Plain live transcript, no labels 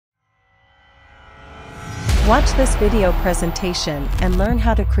Watch this video presentation and learn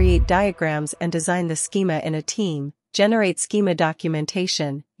how to create diagrams and design the schema in a team, generate schema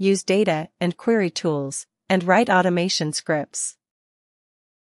documentation, use data and query tools, and write automation scripts.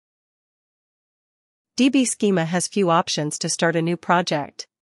 DbSchema has few options to start a new project.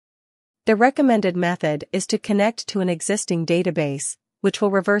 The recommended method is to connect to an existing database, which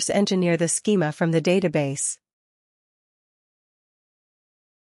will reverse engineer the schema from the database.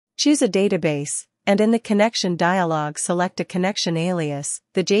 Choose a database, and in the connection dialog select a connection alias,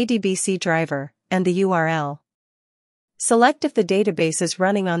 the JDBC driver, and the URL. Select if the database is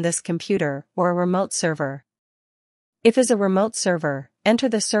running on this computer or a remote server. If it is a remote server, enter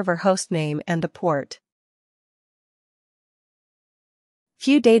the server hostname and the port.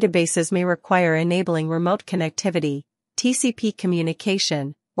 Few databases may require enabling remote connectivity, TCP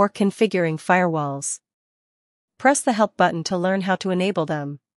communication, or configuring firewalls. Press the Help button to learn how to enable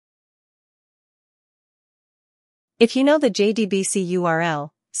them. If you know the JDBC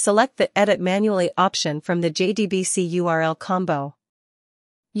URL, select the Edit Manually option from the JDBC URL combo.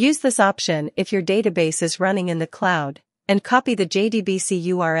 Use this option if your database is running in the cloud, and copy the JDBC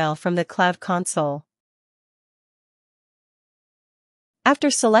URL from the Cloud Console. After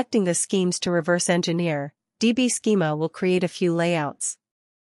selecting the schemes to reverse engineer, DbSchema will create a few layouts.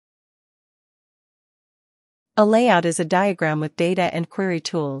 A layout is a diagram with data and query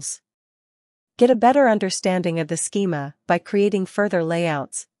tools. Get a better understanding of the schema by creating further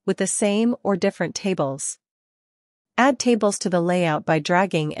layouts, with the same or different tables. Add tables to the layout by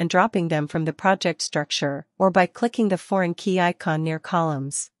dragging and dropping them from the project structure or by clicking the foreign key icon near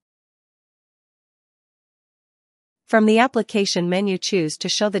columns. From the application menu, choose to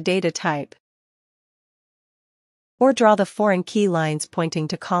show the data type, or draw the foreign key lines pointing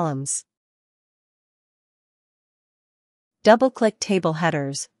to columns. Double-click table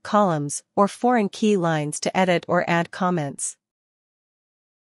headers, columns, or foreign key lines to edit or add comments.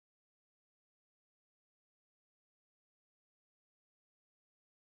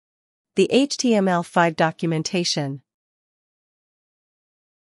 The HTML5 documentation.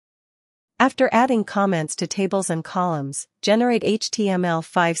 After adding comments to tables and columns, generate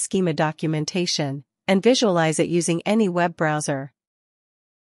HTML5 schema documentation, and visualize it using any web browser.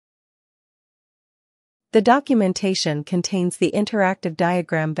 The documentation contains the interactive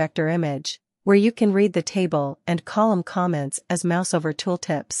diagram vector image, where you can read the table and column comments as mouse-over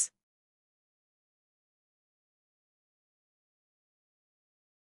tooltips.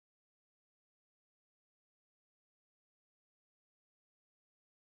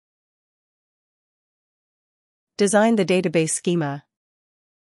 Design the database schema.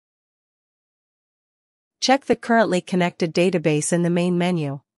 Check the currently connected database in the main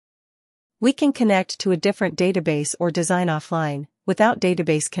menu. We can connect to a different database or design offline, without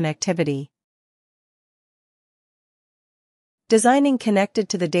database connectivity. Designing connected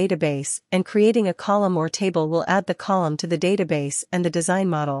to the database and creating a column or table will add the column to the database and the design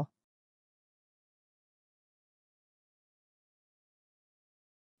model.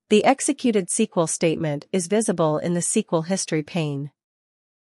 The executed SQL statement is visible in the SQL history pane.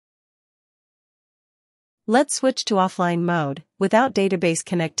 Let's switch to offline mode, without database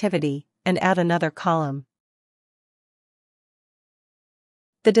connectivity, and add another column.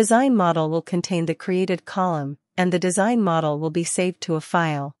 The design model will contain the created column, and the design model will be saved to a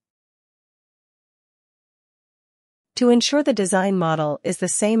file. To ensure the design model is the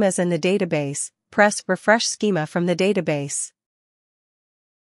same as in the database, press Refresh Schema from the database.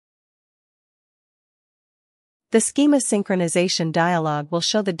 The schema synchronization dialog will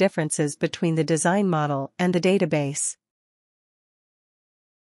show the differences between the design model and the database.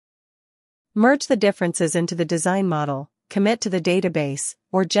 Merge the differences into the design model, commit to the database,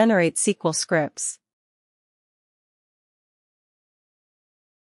 or generate SQL scripts.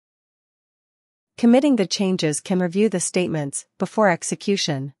 Committing the changes can review the statements before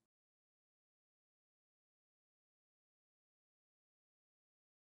execution.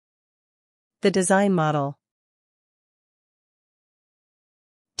 The design model.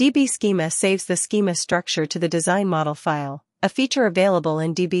 DbSchema saves the schema structure to the design model file, a feature available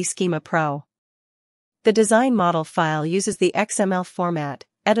in DbSchema Pro. The design model file uses the XML format,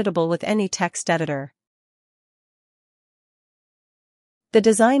 editable with any text editor. The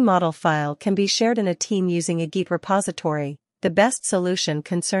design model file can be shared in a team using a Git repository, the best solution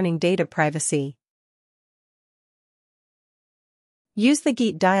concerning data privacy. Use the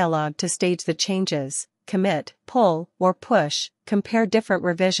Git dialog to stage the changes, commit, pull, or push, compare different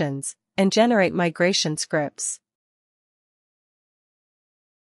revisions, and generate migration scripts.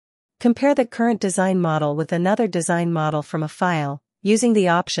 Compare the current design model with another design model from a file, using the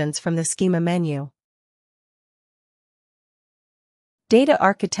options from the schema menu. Data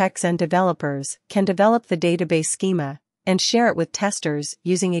architects and developers can develop the database schema and share it with testers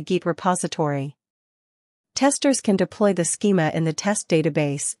using a Git repository. Testers can deploy the schema in the test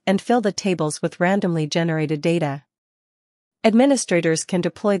database and fill the tables with randomly generated data. Administrators can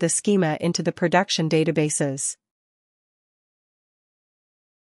deploy the schema into the production databases.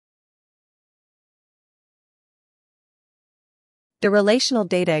 The Relational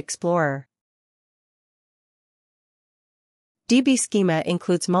Data Explorer. DbSchema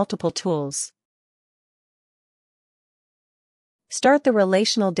includes multiple tools. Start the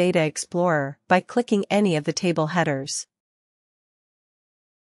Relational Data Explorer by clicking any of the table headers.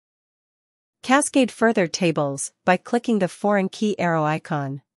 Cascade further tables by clicking the foreign key arrow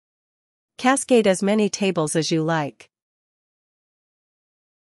icon. Cascade as many tables as you like.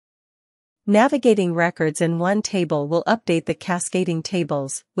 Navigating records in one table will update the cascading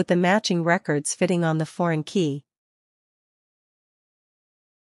tables with the matching records fitting on the foreign key.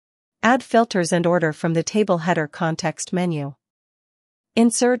 Add filters and order from the table header context menu.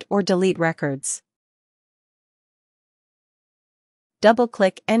 Insert or delete records.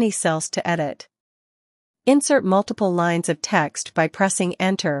 Double-click any cells to edit. Insert multiple lines of text by pressing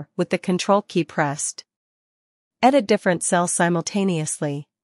Enter with the Control key pressed. Edit different cells simultaneously.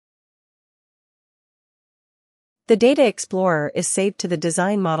 The Data Explorer is saved to the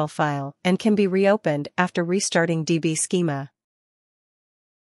design model file and can be reopened after restarting DbSchema.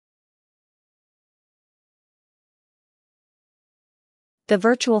 The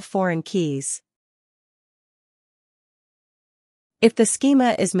virtual foreign keys. If the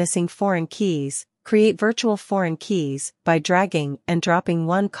schema is missing foreign keys, create virtual foreign keys by dragging and dropping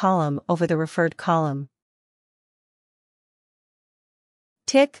one column over the referred column.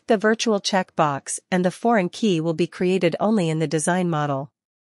 Tick the virtual checkbox and the foreign key will be created only in the design model.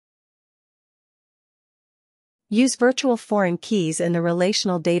 Use virtual foreign keys in the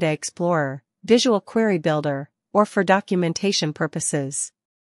Relational Data Explorer, Visual Query Builder, or for documentation purposes.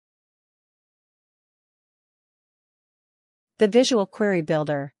 The Visual Query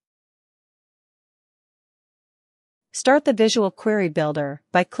Builder. Start the Visual Query Builder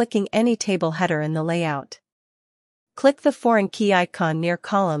by clicking any table header in the layout. Click the foreign key icon near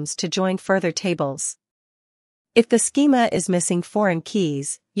columns to join further tables. If the schema is missing foreign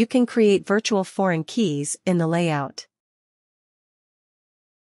keys, you can create virtual foreign keys in the layout.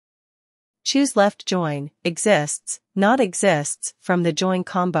 Choose Left Join, Exists, Not Exists from the Join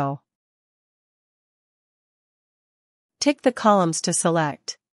combo. Tick the columns to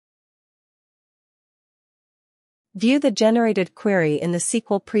select. View the generated query in the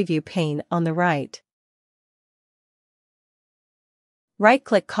SQL Preview pane on the right.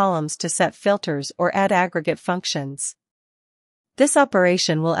 Right-click columns to set filters or add aggregate functions. This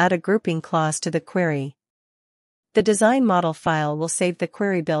operation will add a grouping clause to the query. The design model file will save the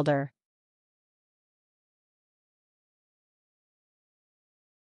query builder.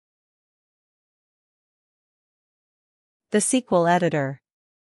 The SQL Editor.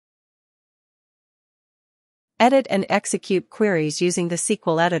 Edit and execute queries using the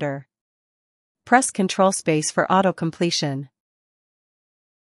SQL Editor. Press Ctrl+ for auto-completion.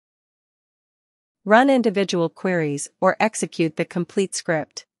 Run individual queries or execute the complete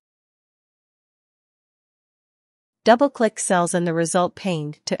script. Double-click cells in the result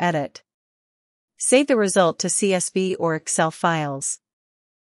pane to edit. Save the result to CSV or Excel files.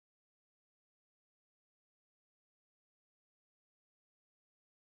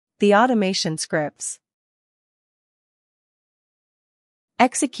 The automation scripts.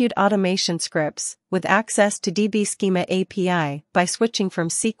 Execute automation scripts with access to DbSchema API by switching from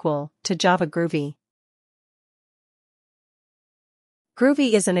SQL to Java Groovy.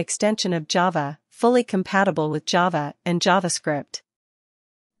 Groovy is an extension of Java, fully compatible with Java and JavaScript.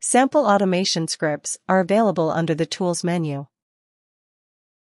 Sample automation scripts are available under the Tools menu.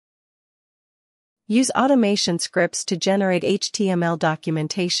 Use automation scripts to generate HTML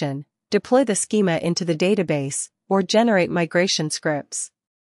documentation, deploy the schema into the database, or generate migration scripts.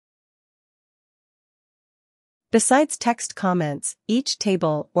 Besides text comments, each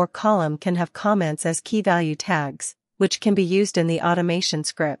table or column can have comments as key value tags, which can be used in the automation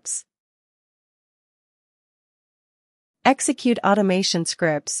scripts. Execute automation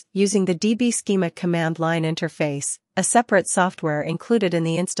scripts using the DbSchema command line interface, a separate software included in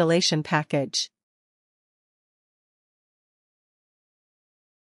the installation package.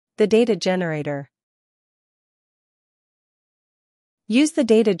 The data generator. Use the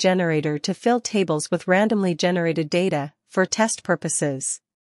data generator to fill tables with randomly generated data for test purposes.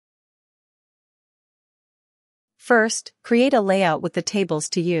 First, create a layout with the tables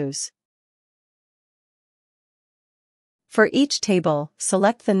to use. For each table,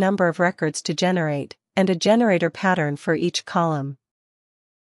 select the number of records to generate, and a generator pattern for each column.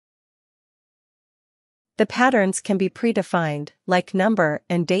 The patterns can be predefined, like number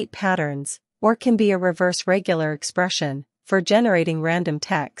and date patterns, or can be a reverse regular expression, for generating random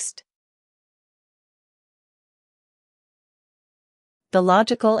text. The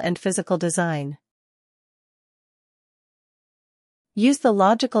logical and physical design. Use the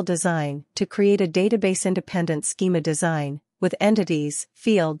logical design to create a database-independent schema design, with entities,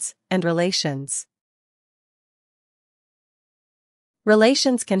 fields, and relations.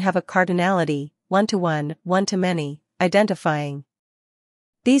 Relations can have a cardinality, one-to-one, one-to-many, identifying.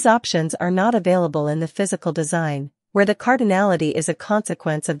 These options are not available in the physical design, where the cardinality is a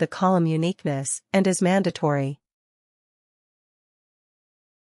consequence of the column uniqueness and is mandatory.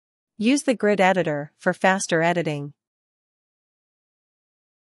 Use the grid editor for faster editing.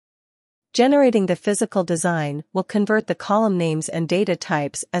 Generating the physical design will convert the column names and data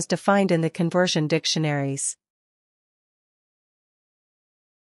types as defined in the conversion dictionaries.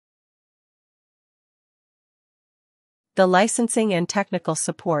 The licensing and technical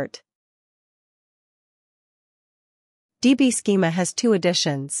support. DbSchema has two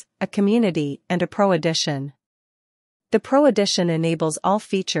editions, a Community and a Pro edition. The Pro edition enables all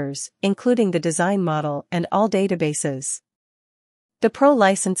features, including the design model and all databases. The Pro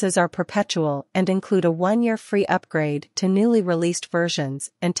licenses are perpetual and include a 1-year free upgrade to newly released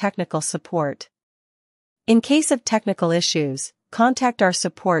versions and technical support. In case of technical issues, contact our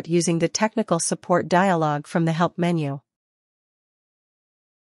support using the technical support dialog from the Help menu.